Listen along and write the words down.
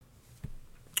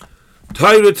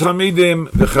Taira Tamidim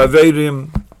v'Chaverim.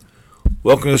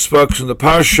 Welcome to Sparks from the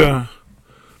Parshios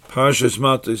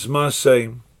Mattos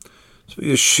Masei. So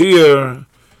your Shiur,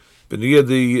 but here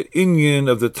the Inyan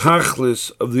of the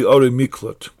Tachlis of the Ori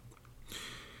Miklot.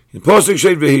 In Pasuk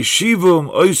Shed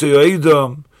v'Hishivum Oisei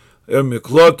Oidam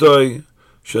Miklotoi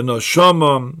Shana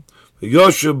Shamam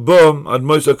v'Yoshev Bom Ad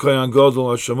Moisa Koyan Gadol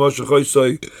Hashemosh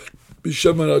Choisei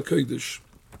B'Sheman HaKodesh.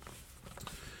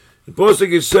 In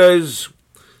Pasuk it says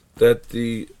that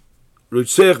the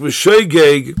Rutzech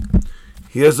B'Shoigeg,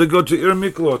 he has to go to Ir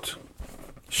Miklot.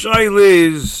 Shail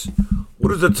is,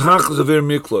 what is the tachlis of Ir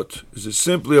Miklot? Is it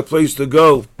simply a place to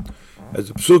go, as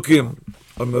the Psukim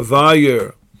or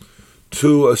Mevayer,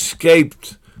 to escape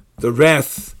the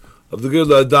wrath of the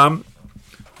Gil Adam,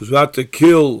 who's about to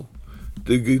kill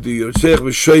the Rutzech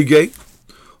B'Shoigeg,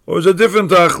 or is it a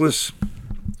different tachlis?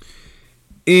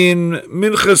 In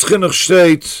Minchas Chinuch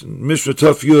State, Mishnah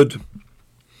Taf Yud,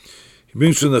 he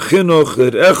brings from the Chinuch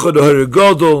that Echad Ha'Hari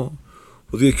Gadol,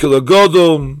 with the Kila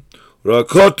Gadol,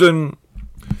 Rakoten,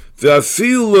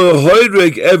 V'afil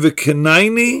Hoyreg Eve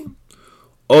Kenaini,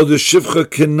 or the Shivcha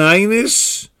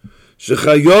Kenainis,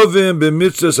 Shechayovim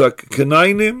B'mitzvahs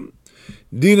HaKenainim,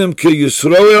 Dinam Ke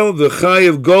Yisroel,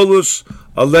 V'chayev Golus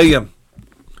Aleim.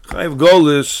 Chayev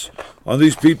Golus on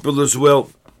these people as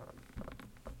well.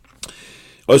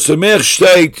 Osamech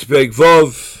Shteit, Peg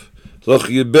Vov, Loch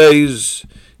Yebeis,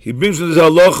 he brings in this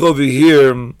halach over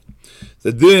here,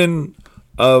 the din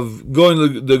of going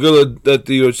to the girl that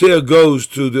the Yotzei goes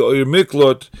to the Oyer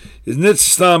Miklot is not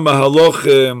stam a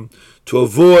halach to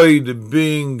avoid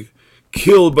being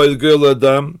killed by the girl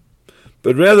Adam,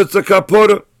 but rather it's a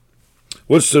kapora.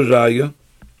 What's the raya?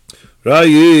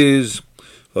 Raya is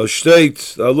a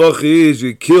state. The halach is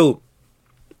you kill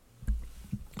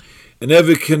an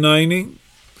Eved Kenaini.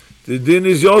 The din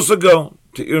is you also go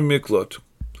to Ir Miklot.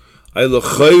 I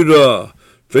l'chayra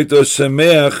v'ito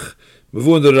semeach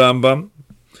b'vun the Rambam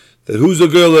that who's a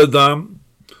girl Adam?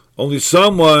 Only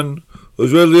someone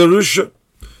who's really a Rusha,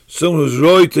 someone who's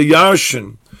roy to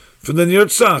Yarshin from the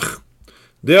Nirtzach.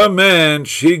 Their man,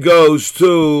 she goes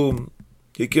to,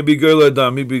 he can be girl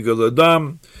Adam, he be girl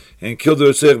Adam, and kill the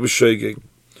Rutzech B'Shoigeg.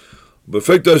 But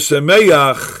v'ito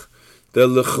semeach the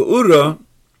l'chura,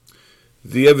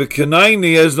 the Eved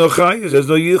Kenaini has no chayes, has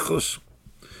no yichus.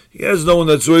 He has no one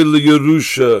that's really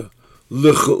Yerusha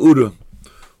l'cha'ura.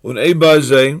 Un Eba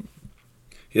Zayn,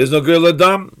 he has no girl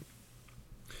Adam.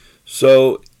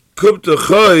 So, Kupta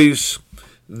Chayis,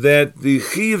 that the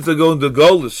Chiv to go into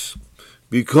Golus,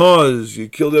 because you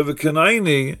killed Eved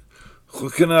Kenaini,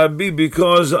 cannot be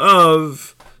because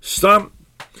of Stam,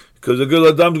 because the girl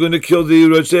Adam is going to kill the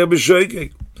Rutzech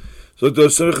B'Shoigeg. So, the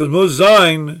Tzarech is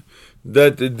Mozayn,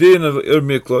 that the din of Ir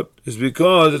Miklot is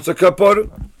because it's a kapara.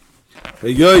 A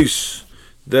yois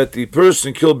that the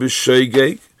person killed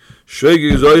b'shoigeg.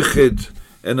 Shoigeg is oichet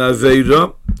and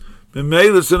aveira.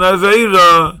 B'meil it's an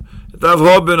aveira. It have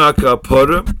hoben a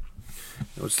kapara.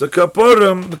 What's the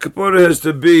kapara? The kapara has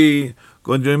to be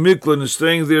going to Ir Miklot and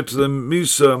staying there to the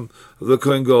misa of the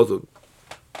Kohen Gadol.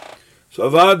 So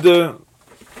avada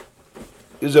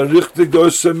is a richtig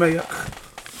dos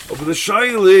semeach. But the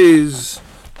shail is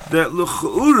that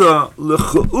l'cha'ura,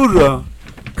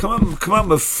 come on,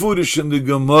 mefurish in the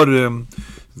Gemara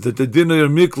that the din of Ir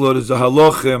Miklot is a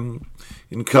halachem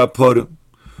in kapara.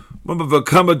 Remember,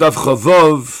 v'kama daf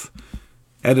chavav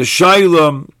at a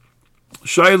shaila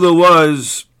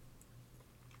was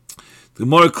the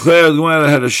more clear the one that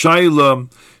had a shaila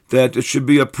that it should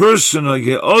be a person like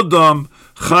a adam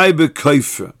chai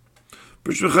b'kaifer.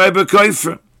 Person chai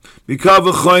b'kaifer. Mikav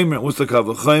v'chaymer. What's the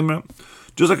kav v'chaymer?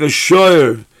 Just like a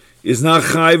shoyer is not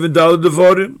chayv and daled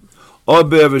devorim, or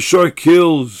if a shor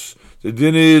kills, the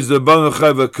din is the bang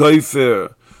chayv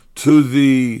kaifer to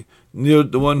the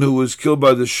one who was killed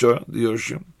by the shor, the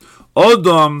yorshim.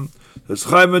 Adam that's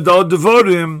chayv and daled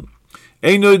devorim,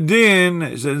 ain't no din.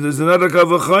 There's another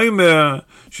kav chaymer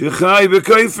she chayv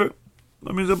kaifer.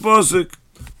 That means a pasuk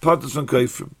patas on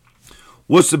kaifer.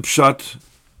 What's the pshat?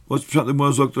 What's the pshat? The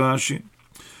more Dr. Rashi.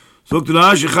 Dr.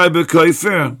 Rashi chayv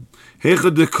kaifer.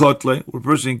 Hechad de kotle, where a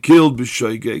person killed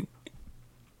b'shoigeg.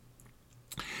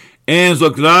 And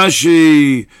Zok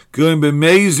Rashi going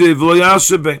b'mezid v'lo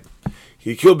yasebe.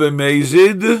 He killed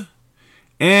b'mezid,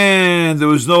 and there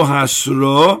was no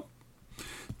hasra.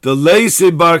 The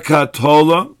leise bar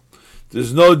katola,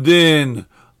 there's no din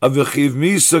of v'chiv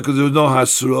misa because there was no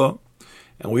hasra.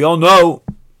 And we all know,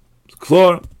 it's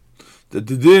clear, that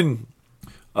the din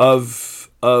of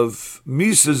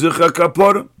misa zicha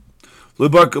kapora. Bloy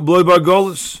bar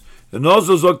golus, and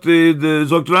also zok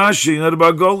zok Rashi not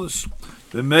bar golus.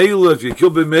 The male, if you kill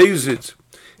b'mezid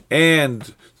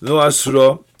and no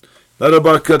asra, not a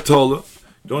bar katola.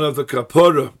 You don't have the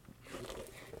kapora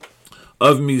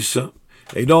of Misa.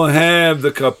 You don't have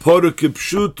the kapora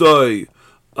kipshutoi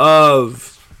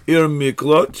of Ir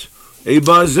Miklot. A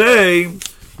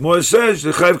Masei, more says, the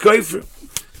Chayv Kaifer.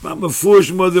 Mama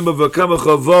Fursh Modim of a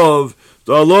Kamachavov,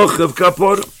 the Aloch of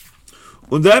kapora.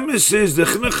 Und that says the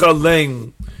Chinuch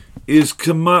Alein is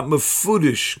Kamat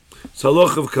Mefudish,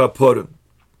 Saloch of kapora.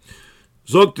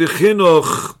 Zog the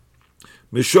Chinuch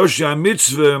Mishosh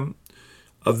mitzvah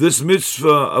of this mitzvah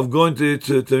of going to Ir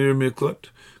Miklot,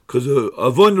 because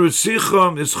Avon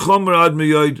Ritzicham is Chomer Ad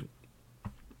Miyad.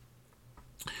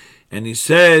 And he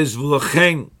says,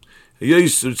 V'lachen,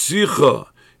 Yis Ritzicha,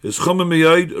 is Chomer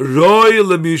Miyad, Roy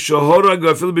Lebishahora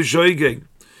Gafil B'shoigeg.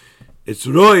 It's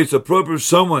Roy, it's appropriate for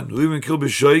someone who even killed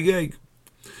B'shoigeg.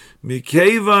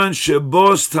 Mikevan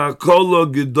Shebos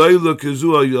Takola Gedoyla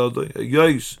Kezu Ayadai,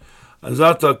 Yis,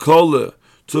 Azat Takola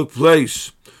took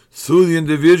place through the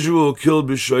individual who killed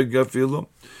B'shoigeg Gafilu.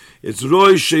 It's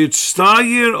Roy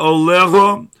Sheitztayir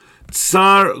Olecho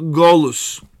Tsar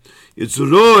Golus. It's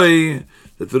Roy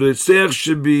that the Ritzach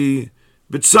should be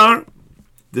B'tzar,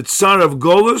 the Tsar of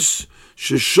Golus,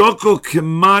 Sheshoko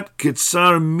Kemat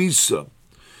Ketzar Misa,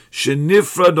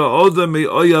 Shenifra Da'oda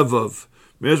Me'oyavav.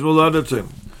 Me'ez Moladatim.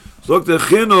 So look, the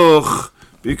Chinuch,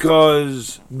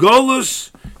 because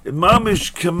Golus,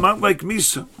 Mamish Kemat like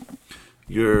Misa.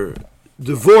 You're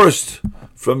divorced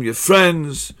from your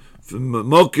friends, from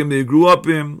Mokim you grew up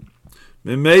in,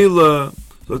 Memela,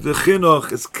 look, the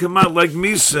Chinuch, it's Kemat like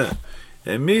Misa.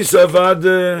 And Misa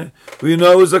Vada, we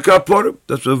know, is a kapora.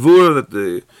 That's a vura that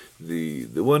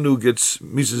the one who gets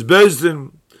Misa's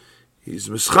Bezdin, he's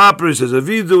Mischaper, he says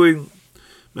Aviduing.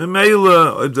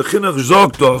 Memela, the Chinuch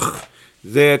zogt doch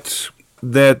that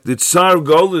the Tsar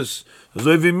Golis,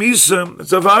 Zoivi Misa,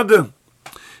 it's a Vada.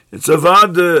 It's a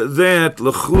Vada that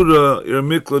Lechura Ir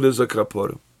Miklot is a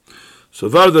kapora. So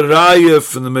Vada Raya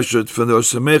from the Mishnah, from the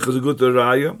Osamech is a good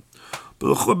Raya, but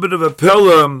a bit of a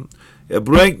Pelham, a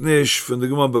branknish from the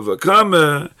Gemara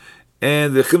Bavakama,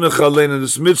 and the Chinuch Alein and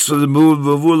the mitzvah the move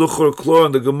Vavur Lechor Klor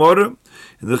and the Gemara,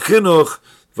 and the Chinuch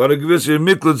var a gewiss Ir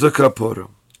Miklot is a kapora.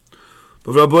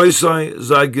 But Rabbi Sai,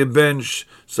 sei gebench,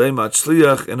 sei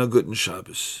matzliach, and a guten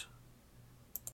Shabbos.